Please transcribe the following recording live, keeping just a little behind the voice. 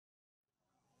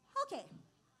Okay.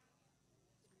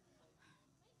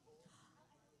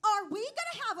 Are we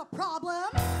gonna have a problem?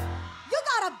 You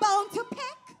got a bone to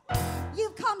pick?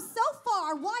 You've come so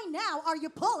far, why now are you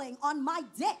pulling on my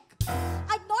dick?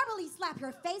 I'd normally slap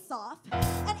your face off,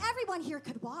 and everyone here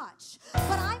could watch.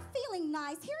 But I'm feeling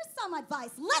nice. Here's some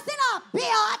advice. Listen up,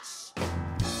 bitch!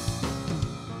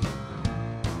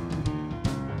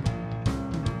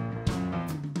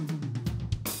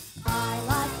 I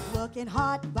like looking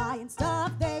hot, buying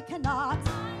stuff they cannot.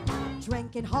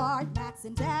 Drinking hard,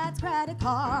 maxing dad's credit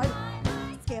card.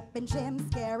 Skipping gym,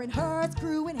 scaring her,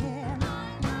 screwing him.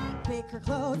 Bigger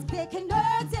clothes, picking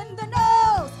nerds in the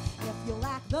nose. If you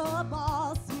lack the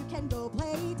balls, you can go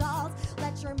play dolls.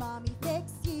 Let your mommy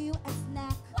fix you a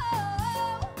snack.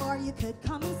 Whoa. Or you could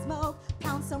come and smoke,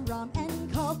 pound some rum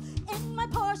and coke in my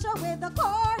Porsche with a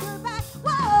quarterback.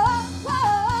 Whoa,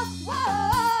 whoa,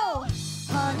 whoa.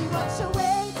 Honey, what you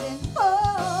waiting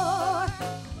for?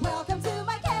 Welcome to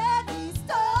my candy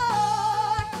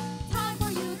store. Time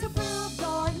for you to prove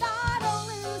you're not a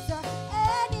loser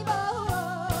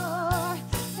anymore.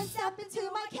 And step into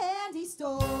my candy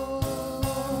store.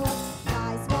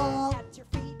 Nice ball at your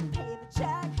feet, pay the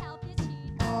check, help you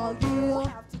cheat. All you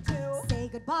have to do, say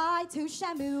goodbye to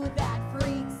Shamu, that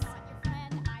freaks. Not your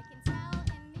friend, I can tell in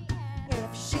the end.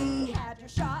 If she had your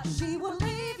shot, she will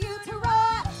leave you to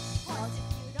rot. Or if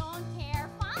you don't care,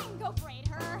 fine, go braid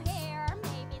her hair.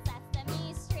 Maybe that's the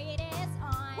me street is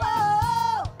on.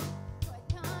 Whoa! Good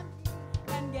company.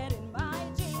 And get in my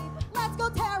Jeep. Let's go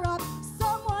tear up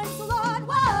someone's lawn.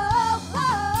 Whoa,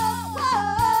 whoa,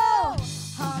 whoa.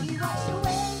 Honey, what you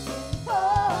waiting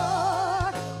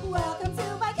for? Welcome to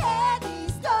my candy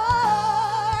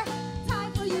store.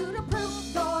 Time for you to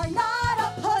prove you're not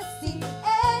a pussy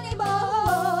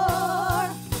anymore.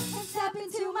 And step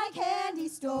into my candy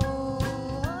store.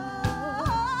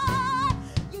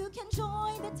 You can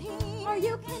join the team, or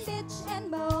you can bitch and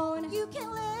moan. You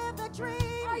can live the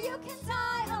dream, or you can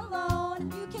die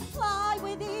alone. You can fly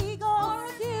with eagles, or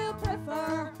if you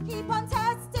prefer, keep on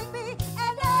testing me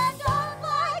and end up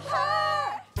like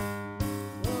her.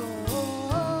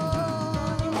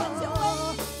 What you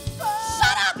waiting for?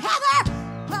 Shut up, Heather!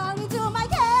 Hurry to my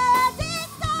candy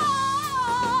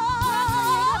store.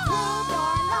 Prove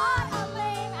you're not a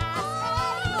lame ass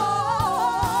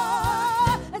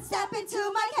anymore. And step into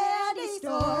my candy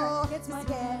store. It's my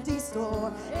candy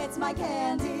store. It's my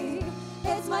candy.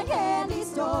 It's my candy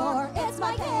store.